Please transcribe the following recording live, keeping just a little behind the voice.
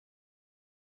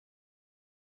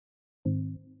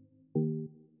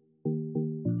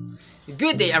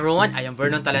Good day everyone, I am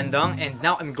Vernon Talandong and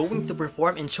now I'm going to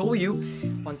perform and show you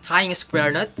on tying a square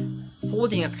knot,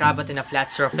 holding a cravat in a flat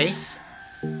surface,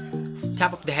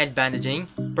 top of the head bandaging,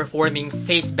 performing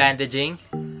face bandaging,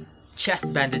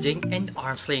 chest bandaging, and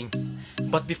arm sling.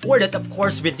 But before that, of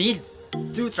course, we need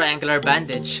two triangular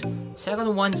bandage.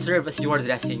 Second one serve as your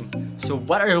dressing. So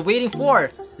what are you waiting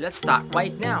for? Let's start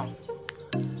right now.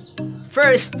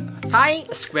 First, tying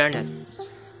a square knot.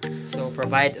 So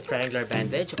provide a triangular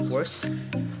bandage, of course.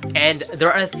 And there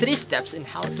are 3 steps in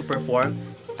how to perform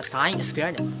a tying a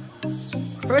square knot.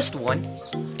 First one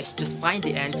is just find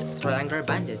the ends of triangular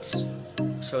bandage.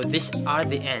 So these are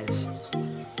the ends,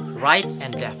 right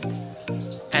and left.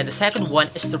 And the second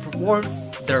one is to perform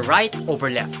the right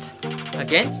over left.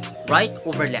 Again, right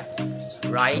over left,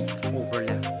 right over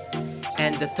left.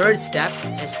 And the third step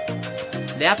is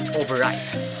left over right,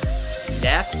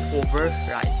 left over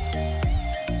right.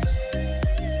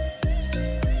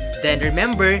 Then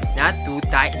remember not to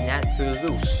tight, not to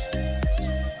loose.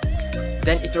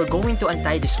 Then if you're going to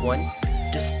untie this one,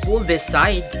 just pull this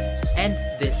side and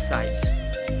this side.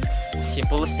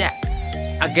 Simple as that.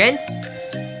 Again,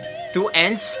 2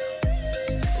 ends,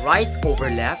 right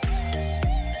over left,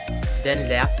 then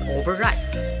left over right.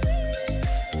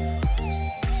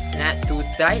 Not too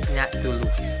tight, not too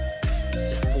loose.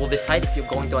 Just pull this side if you're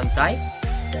going to untie,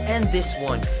 and this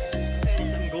one.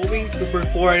 And I'm going to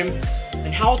perform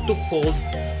on how to fold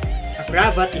a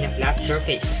cravat in a flat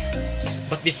surface.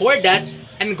 But before that,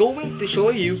 I'm going to show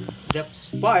you the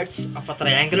parts of a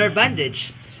triangular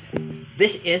bandage.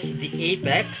 This is the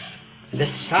apex, the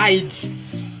sides,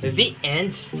 the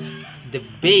ends, the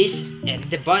base, and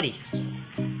the body.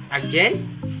 Again,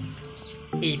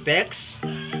 apex,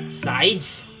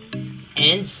 sides,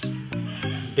 ends,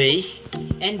 base,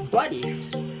 and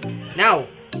body. Now,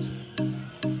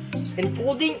 in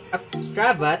folding a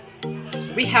cravat,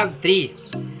 we have 3: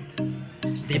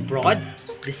 the broad,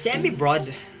 the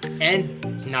semi-broad, and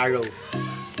narrow.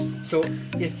 So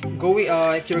if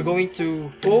you're going to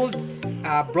fold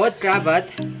a broad cravat,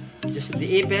 just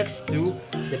the apex to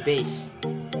the base.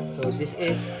 So this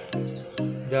is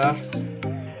the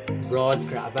broad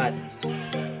cravat,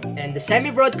 and the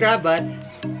semi-broad cravat,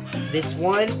 this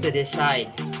one to this side.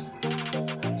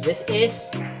 This is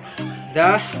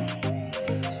the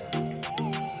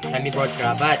semi-broad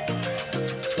cravat.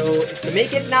 So to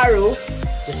make it narrow,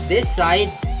 just this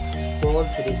side fold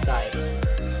to this side.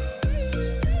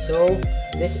 So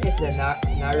this is the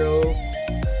narrow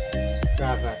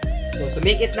cravat. So to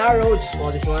make it narrow, just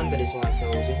fold this one to this one.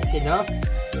 So this is enough.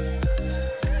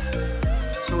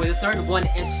 So the third one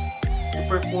is to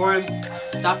perform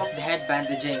top of the head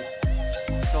bandaging.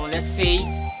 So let's say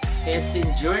he is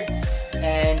injured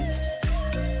and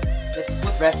let's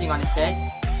put dressing on his head.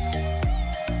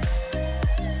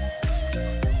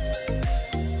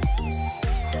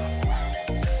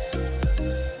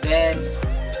 Then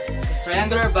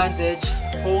triangular bandage,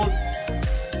 hold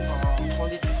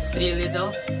it 3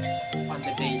 little on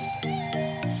the base.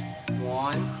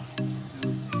 1,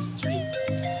 2, 3.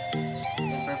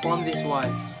 Then perform this one.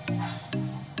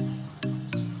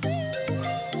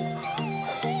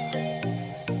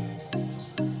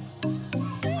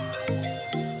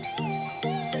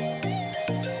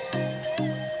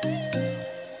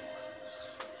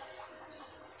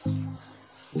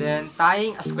 Then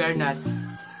tying a square knot,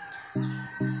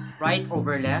 right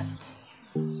over left,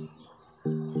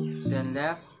 then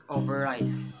left over right.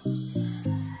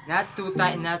 Not too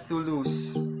tight, not too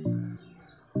loose.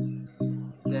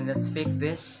 Then let's fix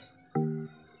this.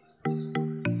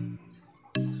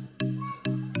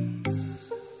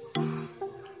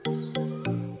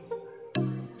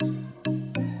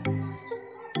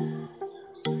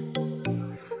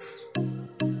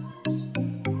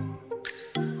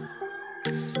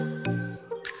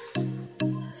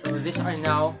 So these are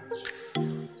now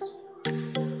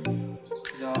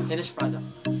the finished product.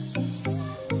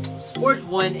 Fourth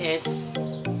one is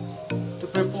to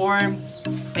perform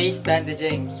face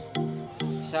bandaging.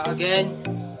 So again,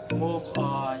 fold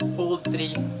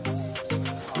 3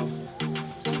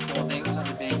 foldings on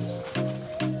the base.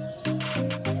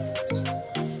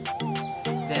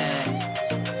 Then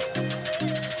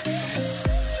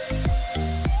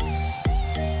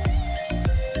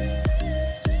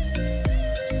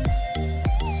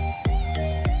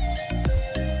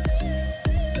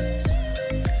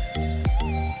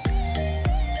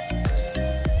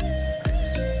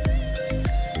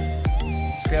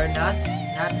square knot,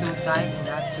 not too tight,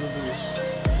 not too loose.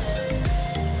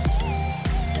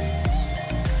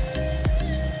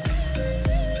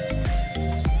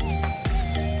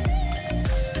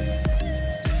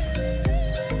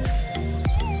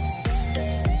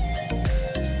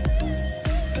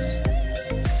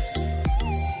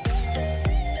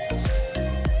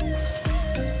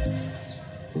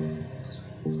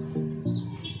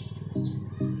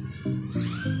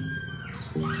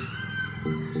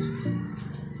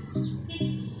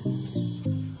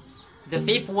 the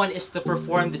fifth one is to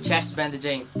perform the chest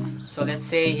bandaging. So let's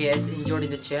say he is injured in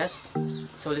the chest.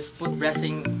 So let's put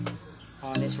dressing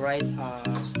on his right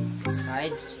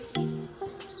side.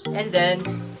 And then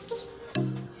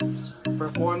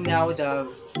perform now the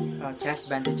chest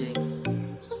bandaging.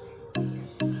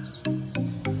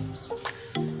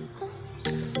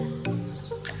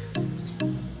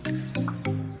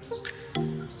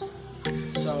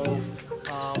 So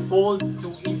fold 2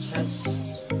 inches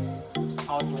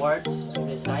outwards on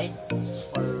this side,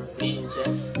 or 3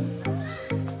 inches.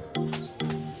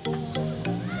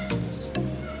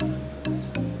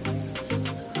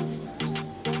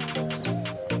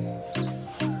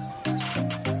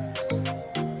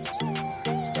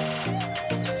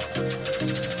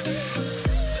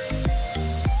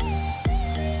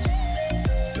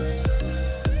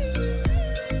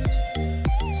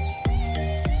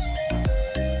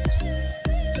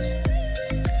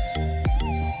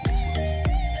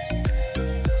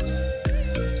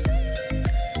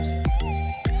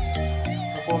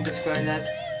 Perform the square knot,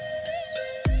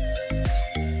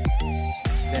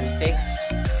 then fix,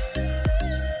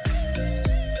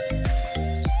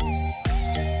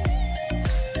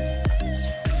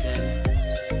 then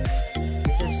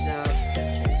this is the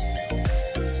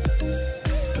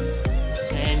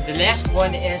and the last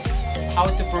one is how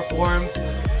to perform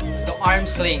the arm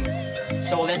sling.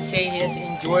 So let's say he is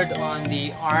injured on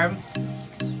the arm,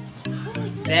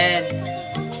 then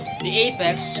the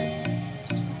apex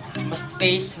must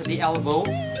face the elbow,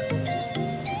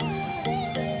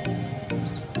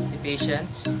 the patient.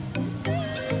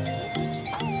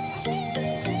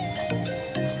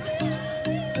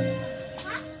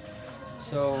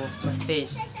 So must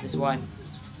face this one,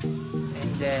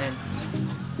 and then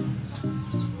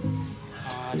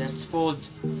let's fold.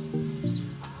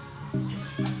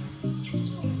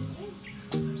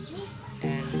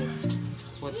 And let's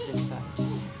put this side.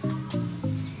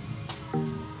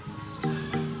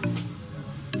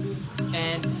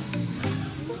 And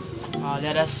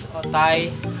let us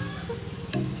tie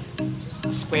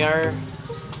a square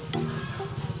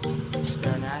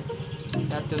knot,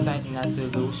 not too tight, not too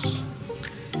loose.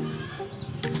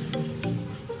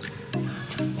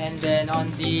 And then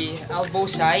on the elbow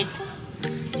side,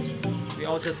 we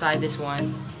also tie this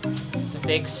one to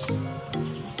fix.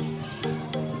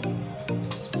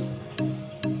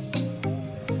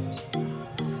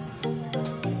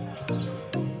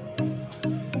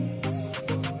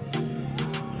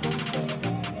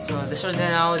 So this is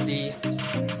now the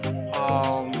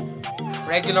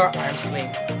regular arm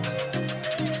sling.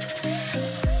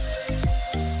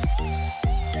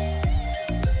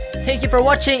 Thank you for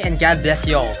watching, and God bless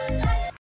you all.